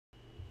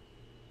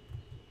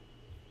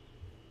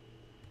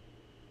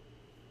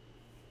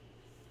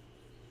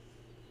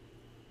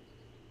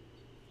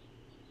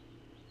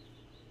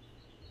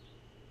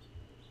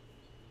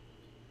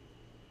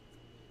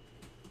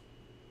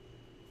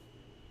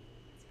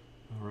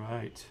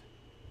right.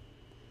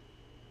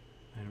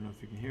 I don't know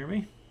if you can hear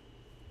me,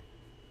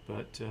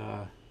 but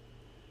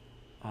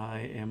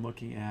I am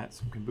looking at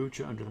some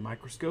kombucha under the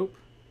microscope,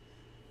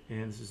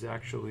 and this is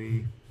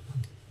actually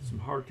some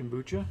hard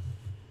kombucha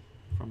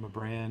from a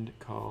brand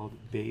called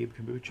Babe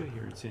Kombucha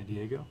here in San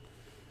Diego.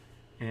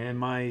 And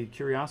my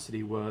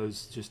curiosity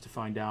was just to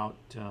find out,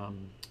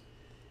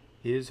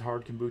 is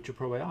hard kombucha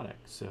probiotic?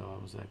 So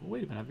I was like, well,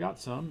 wait a minute, I've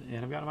got some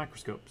and I've got a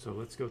microscope, so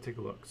let's go take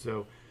a look.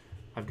 So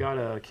I've got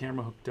a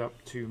camera hooked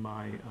up to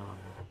my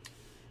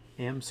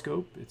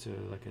Amscope. It's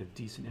like a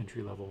decent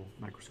entry-level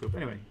microscope.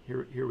 Anyway,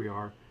 here we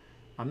are.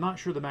 I'm not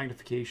sure the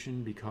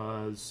magnification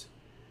because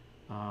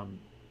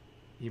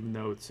even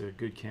though it's a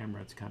good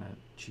camera, it's kind of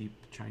cheap,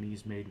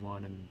 Chinese-made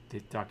one, and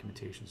the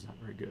documentation is not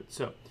very good.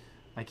 So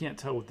I can't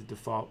tell what the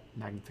default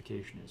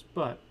magnification is,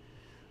 but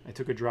I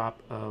took a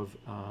drop of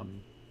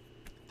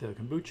the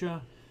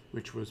kombucha,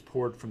 which was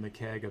poured from the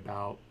keg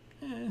about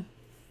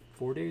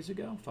 5 days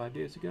ago,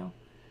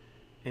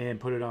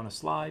 and put it on a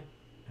slide,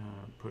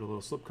 put a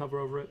little slip cover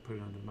over it, put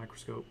it under the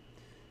microscope,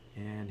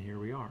 and here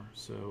we are.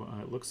 So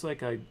it looks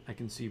like I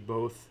can see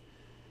both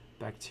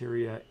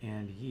bacteria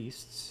and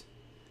yeasts.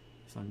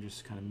 So I'm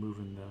just kind of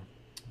moving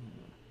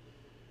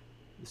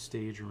the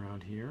stage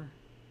around here.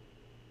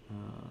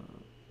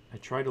 I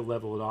try to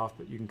level it off,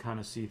 but you can kind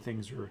of see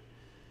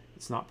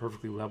it's not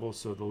perfectly level,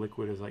 so the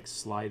liquid is like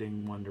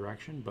sliding one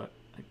direction, but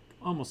I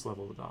almost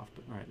leveled it off.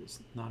 But all right, it's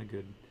not a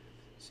good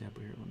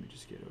sample here. Let me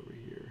just get over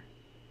here.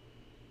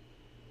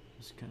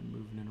 Just kind of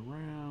moving it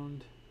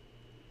around.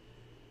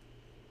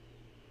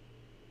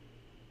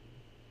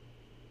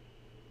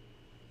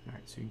 All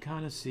right, so you can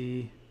kind of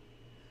see,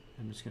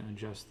 I'm just going to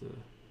adjust or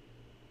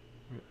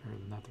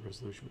not the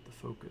resolution, but the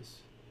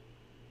focus.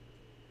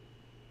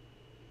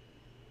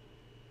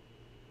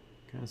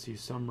 Kind of see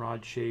some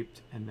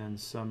rod-shaped and then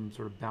some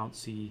sort of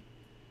bouncy,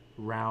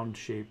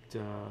 round-shaped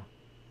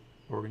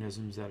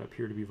organisms that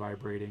appear to be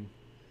vibrating.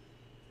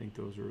 I think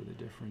those are the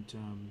different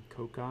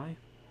cocci.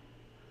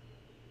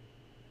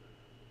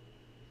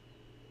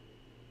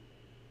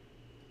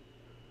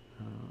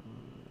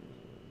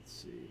 Let's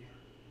see.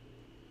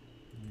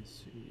 Let me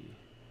see.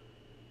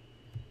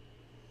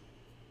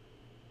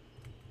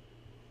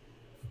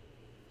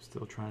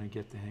 Still trying to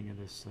get the hang of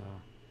this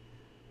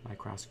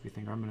microscopy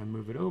thing. I'm going to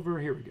move it over.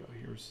 Here we go.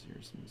 Here's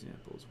some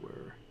examples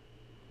where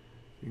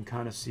you can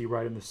kind of see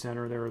right in the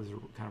center there's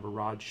kind of a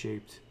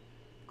rod-shaped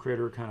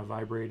critter kind of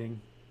vibrating.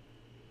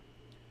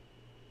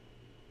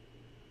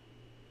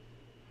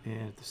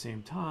 And at the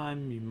same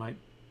time, you might,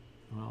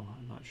 well,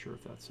 I'm not sure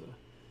if that's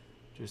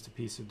just a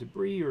piece of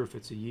debris or if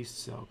it's a yeast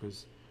cell,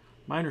 because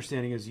my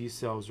understanding is yeast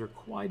cells are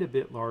quite a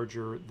bit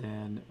larger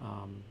than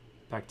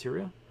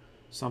bacteria,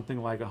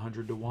 something like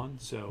 100 to 1.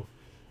 So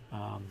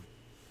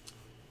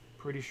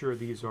pretty sure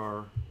these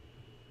are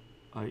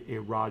a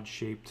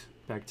rod-shaped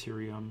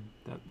bacterium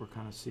that we're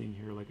kind of seeing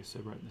here, like I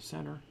said, right in the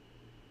center.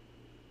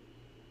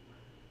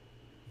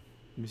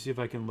 Let me see if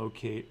I can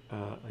locate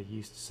a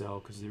yeast cell,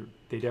 because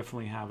they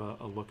definitely have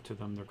a look to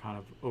them. They're kind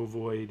of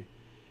ovoid,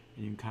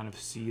 and you can kind of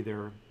see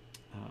their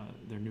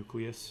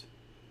nucleus.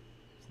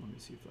 So let me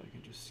see if I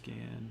can just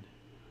scan.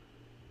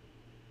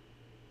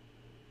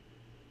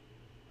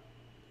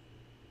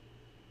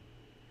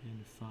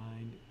 And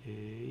find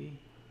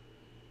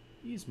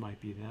these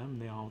might be them.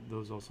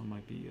 Those also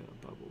might be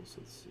bubbles.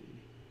 Let's see.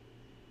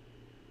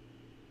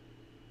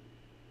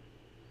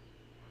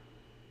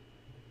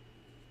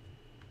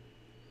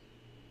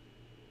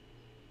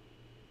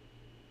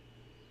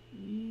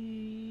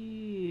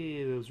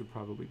 Yeah, those are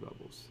probably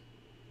bubbles.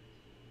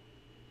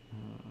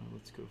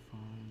 Let's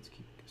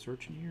keep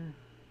searching here.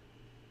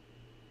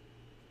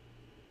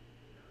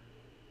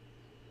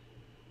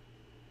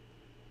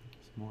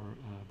 Some more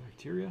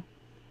bacteria.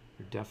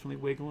 They're definitely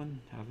wiggling,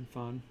 having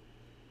fun,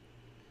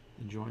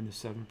 enjoying the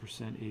 7%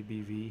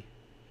 ABV,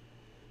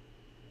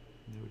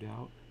 no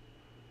doubt.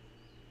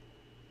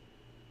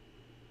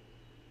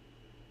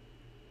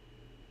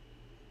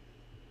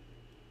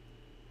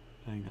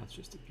 I think that's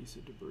just a piece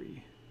of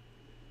debris.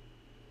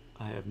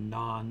 I have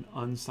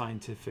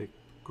unscientific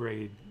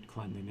grade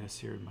cleanliness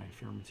here in my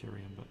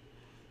fermentarium, but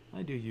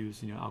I do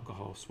use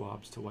alcohol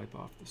swabs to wipe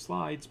off the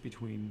slides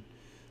between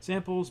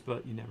samples,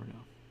 but you never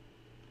know.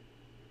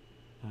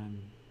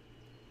 I'm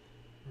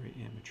very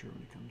amateur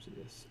when it comes to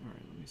this. All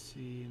right, let me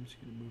see. I'm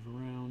just going to move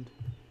around.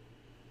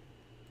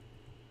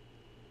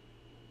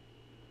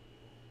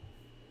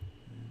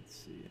 Let's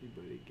see.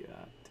 Anybody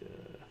got?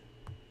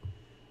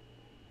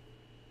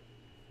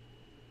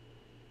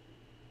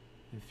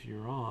 If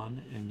you're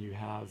on and you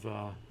have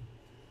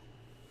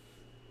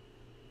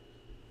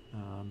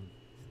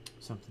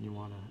something you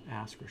want to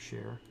ask or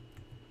share,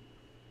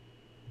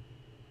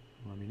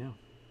 let me know.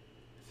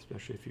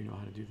 Especially if you know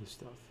how to do this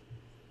stuff.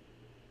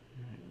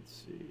 All right, let's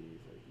see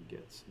if I can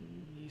get some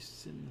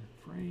yeasts in the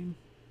frame.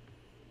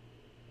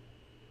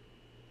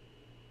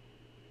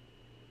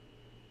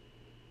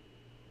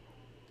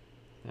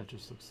 That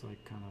just looks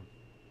like kind of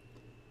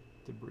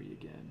debris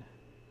again.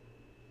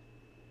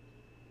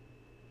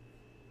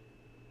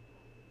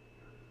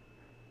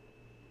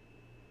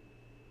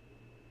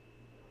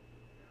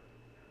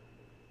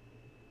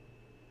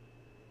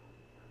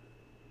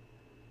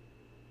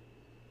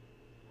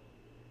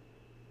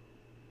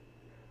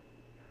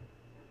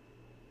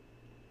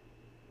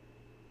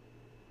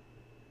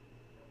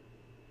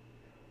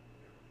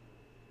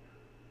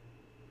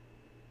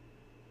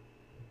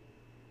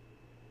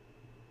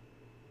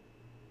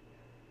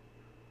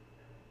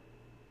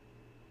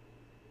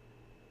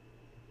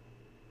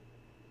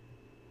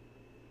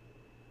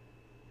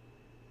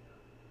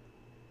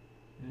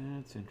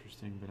 That's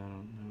interesting, but I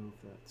don't know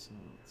if that's,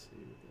 let's see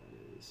what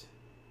that is.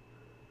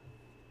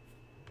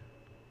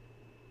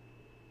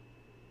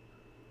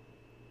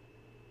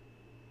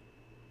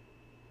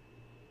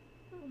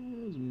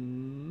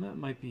 That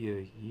might be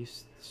a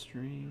yeast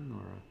string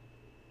or a,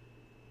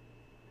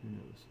 who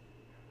knows.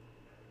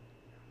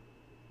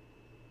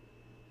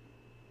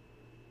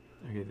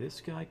 Okay,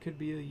 this guy could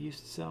be a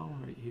yeast cell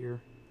right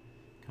here,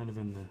 kind of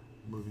in the,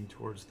 moving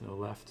towards the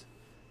left,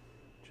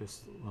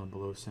 just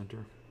below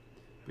center.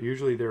 But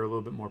usually they're a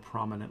little bit more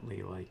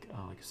prominently, like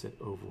I said,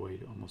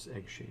 ovoid, almost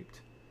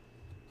egg-shaped.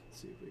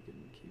 Let's see if we can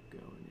keep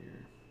going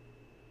here.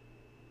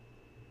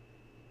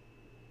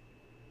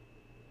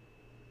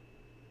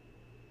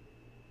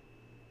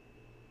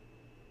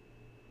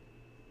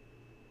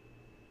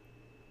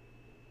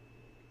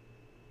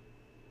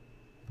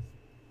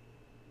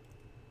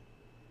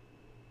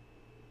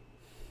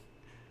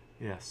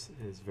 Yes,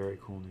 it is a very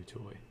cool new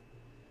toy.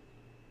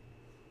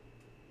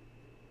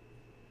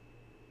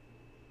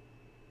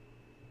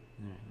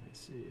 All right, let's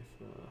see if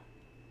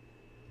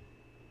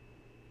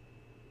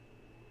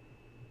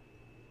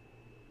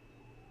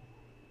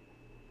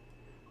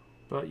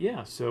but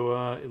yeah,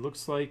 so it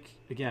looks like,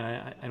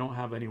 again, I don't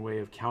have any way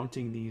of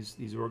counting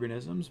these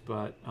organisms,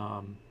 but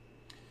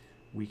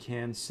we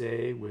can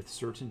say with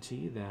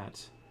certainty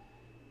that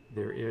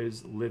there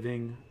is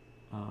living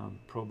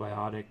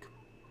probiotic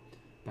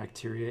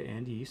bacteria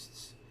and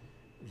yeasts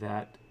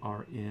that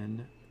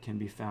can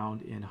be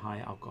found in high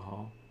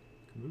alcohol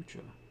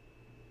kombucha.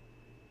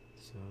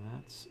 So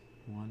that's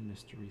one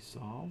mystery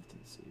solved.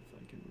 Let's see if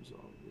I can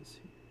resolve this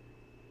here.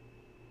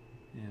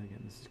 And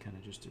again, this is kind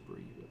of just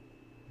debris.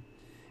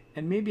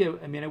 And maybe,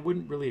 I mean, I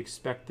wouldn't really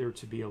expect there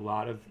to be a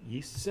lot of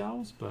yeast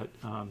cells, but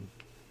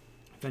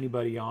if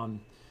anybody on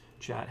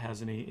chat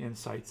has any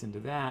insights into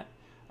that,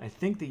 I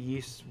think the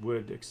yeast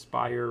would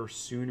expire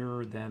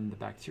sooner than the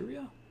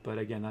bacteria. But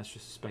again, that's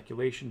just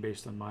speculation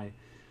based on my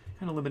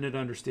kind of limited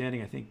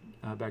understanding. I think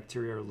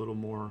bacteria are a little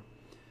more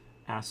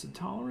acid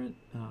tolerant.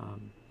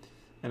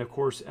 And of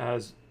course,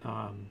 as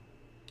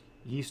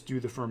yeast do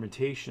the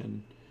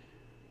fermentation,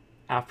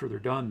 after they're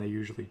done, they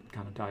usually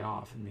kind of die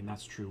off. I mean,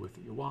 that's true with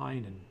your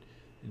wine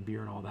and beer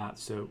and all that.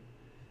 So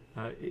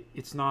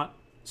it's not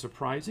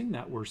surprising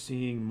that we're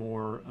seeing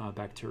more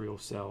bacterial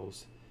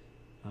cells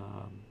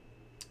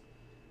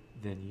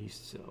than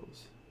yeast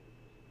cells.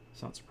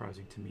 It's not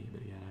surprising to me,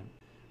 but again, I'm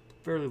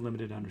fairly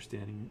limited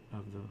understanding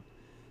of the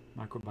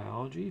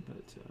microbiology,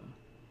 but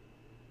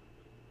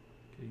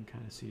you can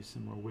kind of see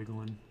some more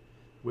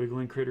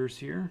wiggling critters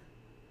here.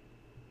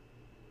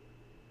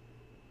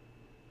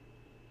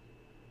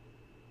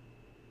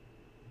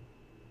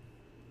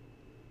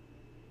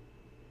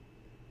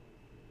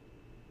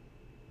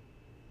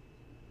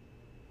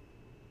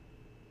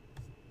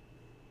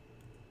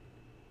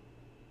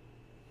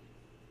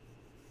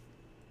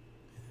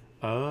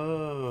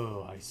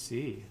 Oh, I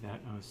see. That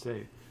I would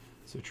say.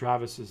 So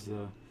Travis is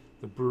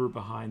the brewer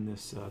behind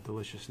this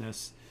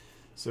deliciousness.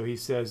 So he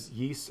says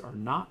yeasts are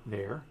not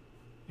there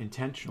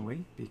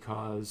intentionally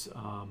because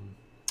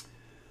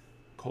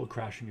cold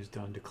crashing is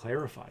done to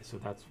clarify. So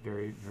that's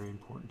very, very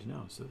important to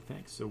know. So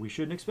thanks. So we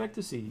shouldn't expect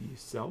to see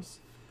yeast cells,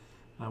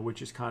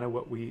 which is kind of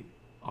what we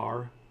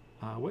are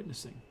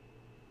witnessing.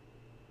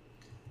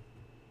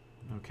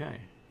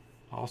 Okay.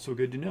 Also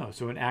good to know.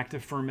 So an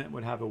active ferment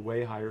would have a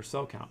way higher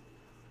cell count.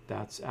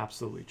 That's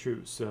absolutely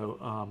true.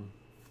 So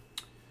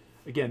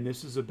again,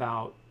 this is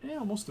about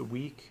almost a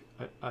week.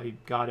 I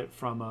got it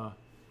from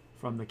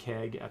the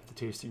keg at the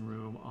tasting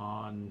room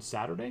on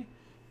Saturday,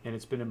 and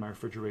it's been in my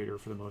refrigerator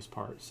for the most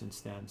part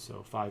since then.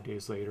 So 5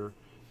 days later.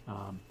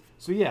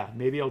 So yeah,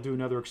 maybe I'll do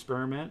another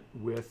experiment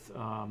with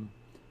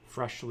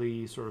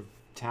freshly sort of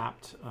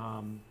tapped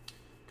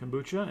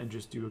kombucha and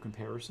just do a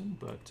comparison.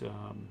 But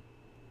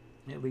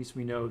at least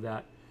we know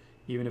that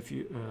even a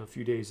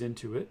few days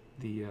into it,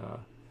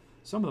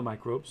 some of the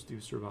microbes do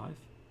survive,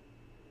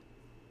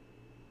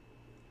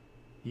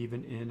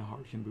 even in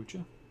hard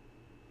kombucha.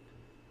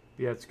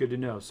 But yeah, it's good to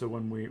know. So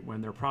when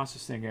they're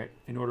processing it,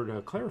 in order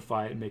to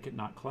clarify it and make it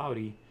not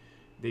cloudy,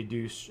 they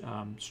do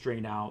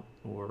strain out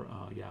or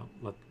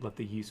let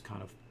the yeast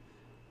kind of,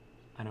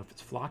 I don't know if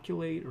it's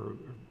flocculate or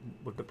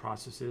what the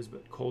process is,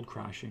 but cold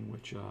crashing,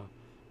 which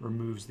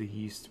removes the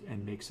yeast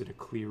and makes it a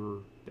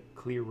clearer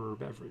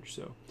beverage.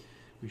 So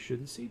we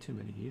shouldn't see too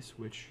many yeast,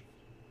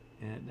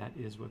 and that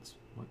is what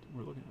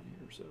we're looking at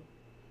here. So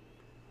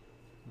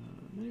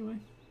anyway,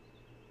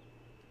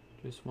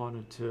 just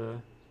wanted to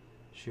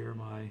share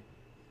my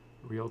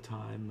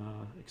real-time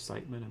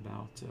excitement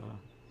about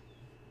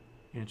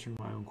answering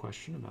my own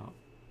question about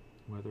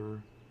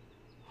whether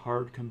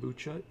hard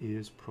kombucha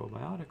is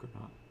probiotic or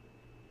not.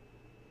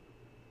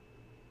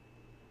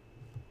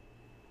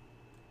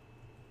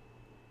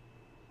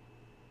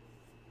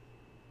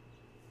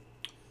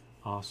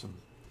 Awesome.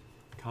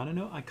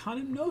 I kind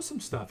of know some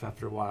stuff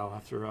after a while,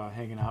 after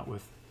hanging out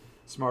with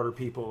smarter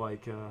people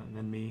like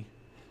than me.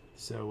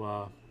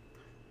 So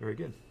very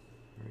good,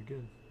 very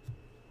good.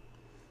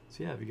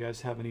 So yeah, if you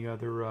guys have any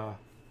other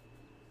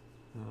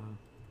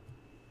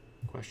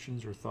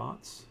questions or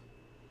thoughts,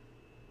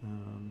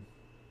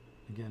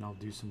 Again, I'll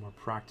do some more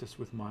practice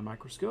with my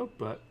microscope,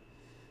 but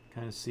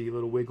kind of see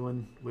little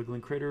wiggling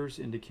critters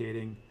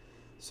indicating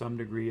some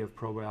degree of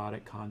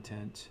probiotic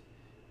content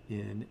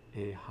in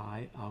a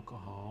high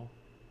alcohol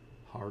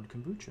hard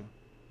kombucha.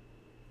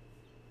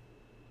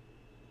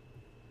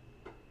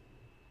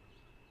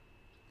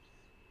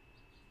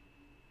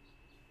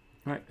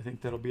 All right, I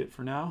think that'll be it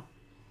for now.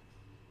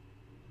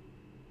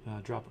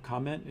 Drop a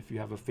comment if you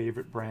have a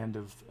favorite brand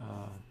of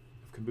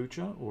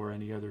kombucha or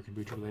any other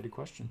kombucha related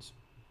questions.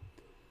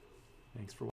 Thanks for watching.